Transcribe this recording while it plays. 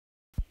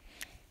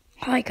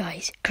Hi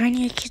guys,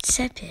 Cranial Kid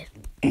Seb here,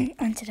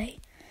 and today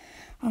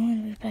I'm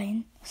going to be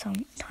playing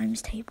some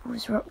times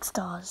tables rock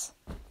stars.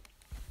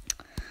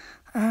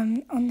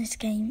 On this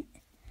game,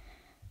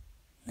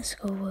 the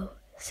school will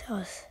set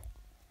us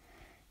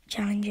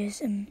challenges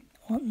and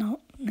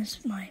whatnot.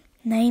 That's my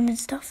name and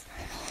stuff.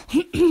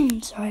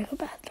 Sorry, I got a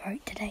bad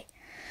throat today.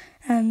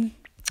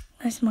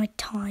 That's my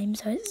time,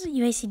 so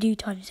you basically do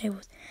times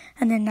tables,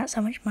 and then that's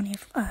how much money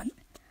I've earned.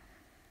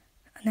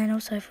 And then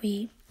also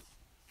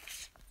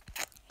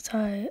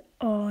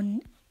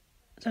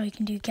So you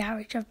can do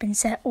garage. I've been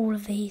set all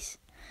of these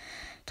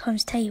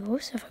times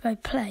tables. So if I go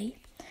play,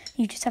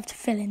 you just have to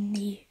fill in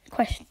the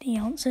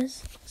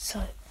answers.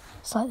 So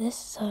it's like this.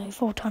 So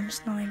 4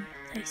 times 9,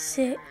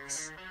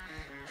 36,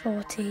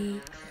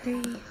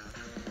 43.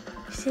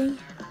 See?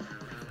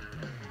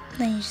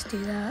 Then you just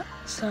do that.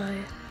 So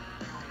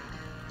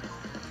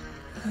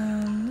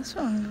that's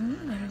what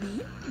I'm going to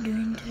be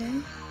doing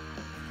today.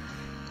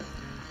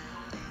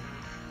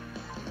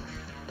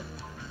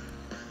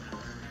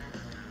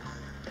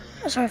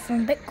 Sorry if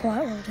I'm a bit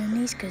quiet while doing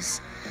these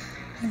because,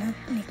 I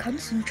need to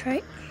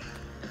concentrate.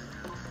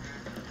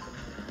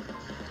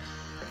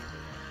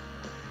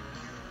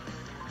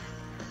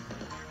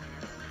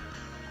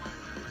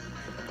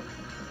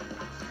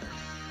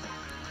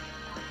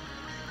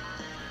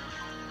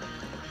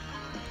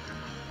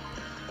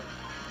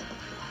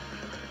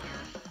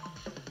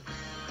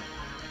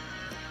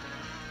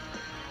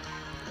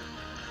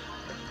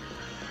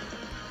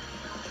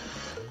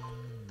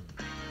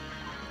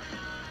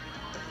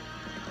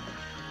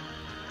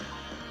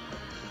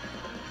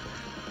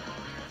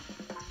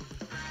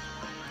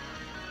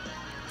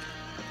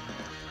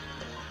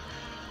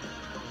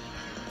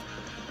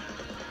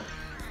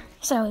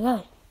 So we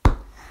go.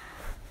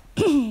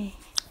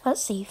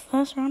 Let's see,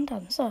 first round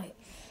done. So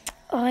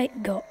I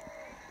got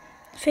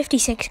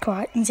 56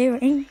 correct and 0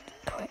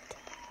 incorrect.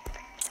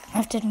 I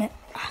have to admit,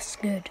 that's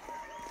good.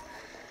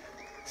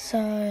 So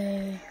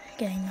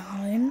getting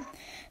home.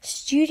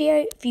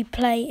 Studio, if you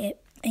play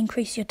it,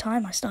 increase your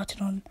time. I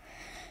started on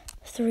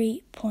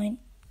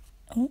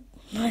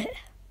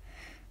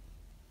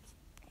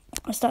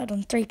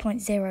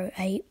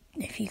 3.08,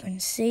 if you can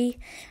see,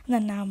 and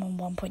then now I'm on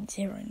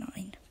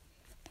 1.09.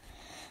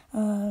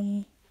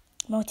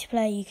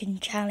 Multiplayer, you can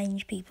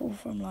challenge people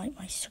from like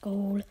my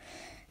school,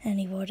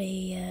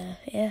 anybody,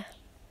 yeah.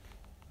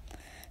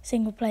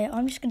 Single player,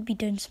 I'm just going to be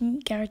doing some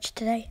garage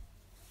today.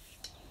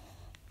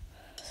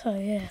 So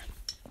yeah,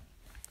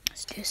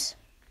 let's do this.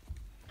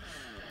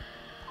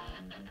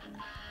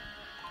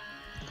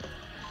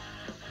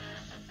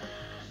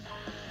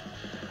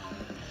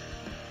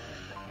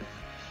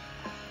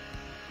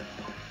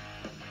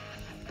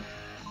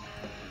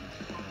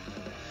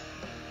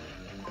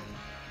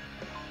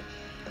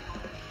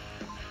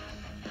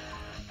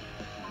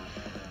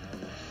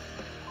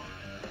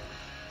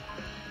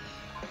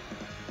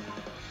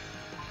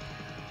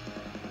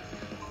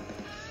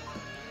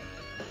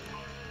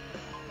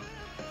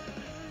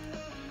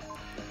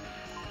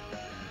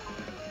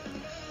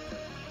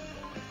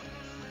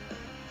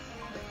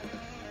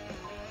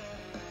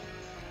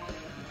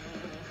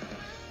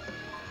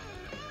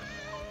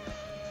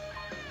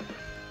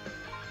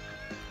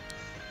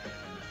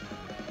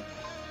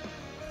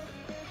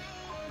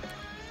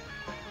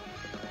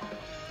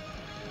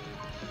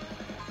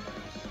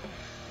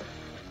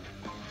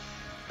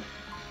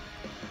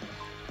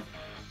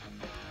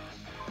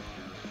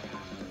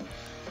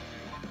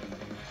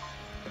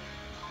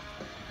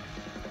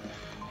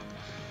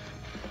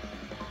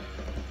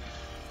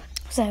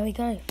 So there we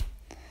go.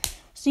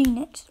 See you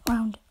next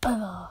round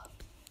over.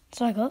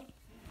 So I got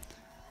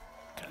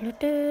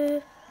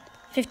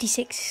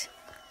 56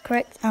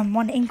 correct and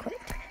 1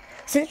 incorrect.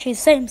 It's literally the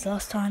same as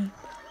last time,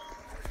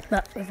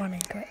 but with 1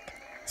 incorrect.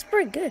 It's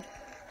pretty good,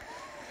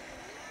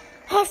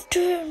 I have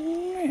to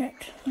admit.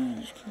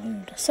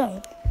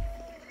 So,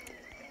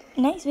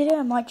 next video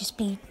I might just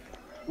be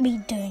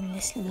doing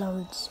this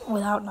loads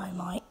without no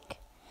mic.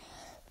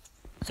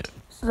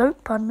 So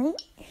pardon me.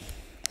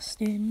 Let's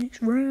do the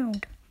next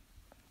round.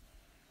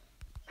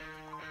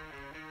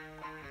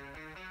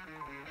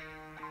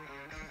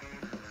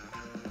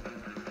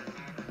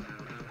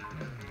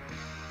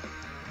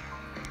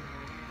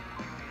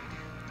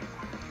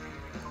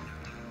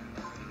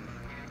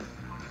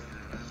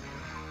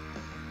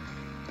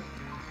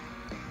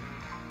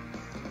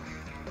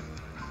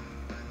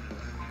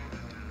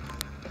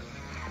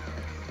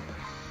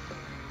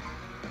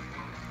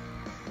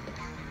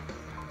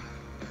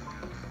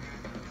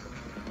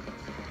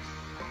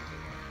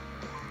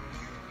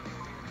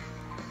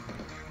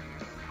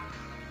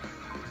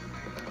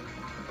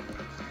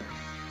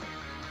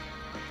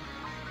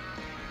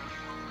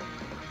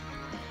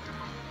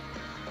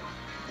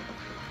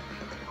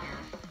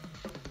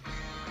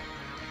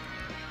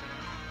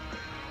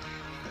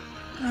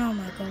 Oh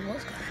my god,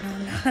 what's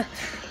going on?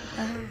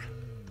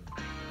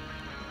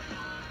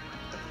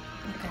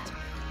 Okay.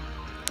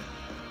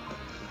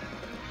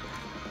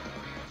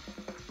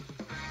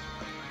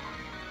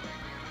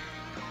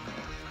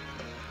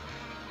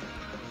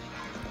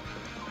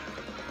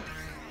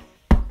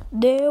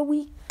 There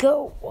we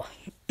go.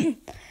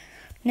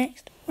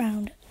 Next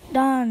round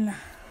done.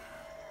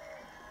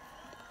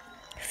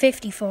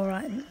 54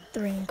 right and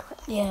 3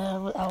 incorrect.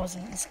 Yeah, that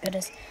wasn't as good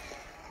as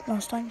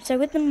last time. So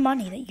with the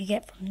money that you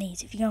get from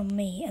these, if you go on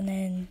me and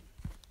then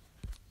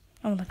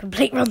on the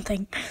complete run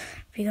thing,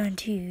 if you go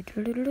into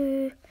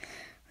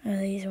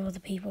these are all the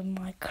people in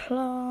my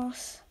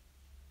class.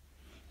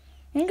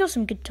 You got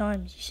some good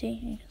times, you see.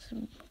 You got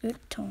some good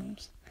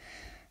times.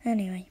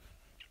 Anyway,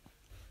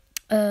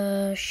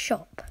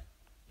 shop.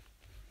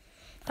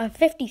 I have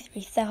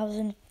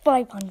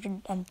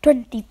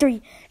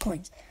 53,523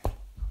 coins.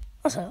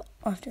 Also,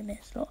 I have to admit,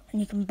 it's a lot.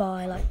 And you can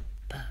buy like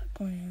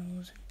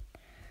backgrounds and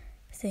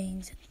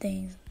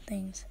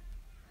things.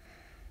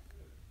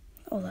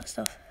 All that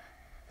stuff.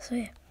 So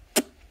yeah.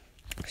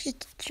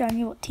 Just showing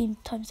you what Team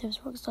Time Saves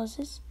Rockstars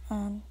is.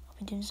 And I'll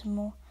be doing some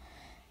more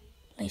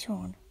later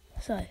on.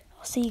 So,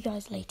 I'll see you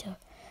guys later.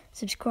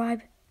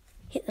 Subscribe,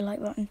 hit the like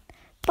button.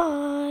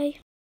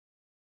 Bye!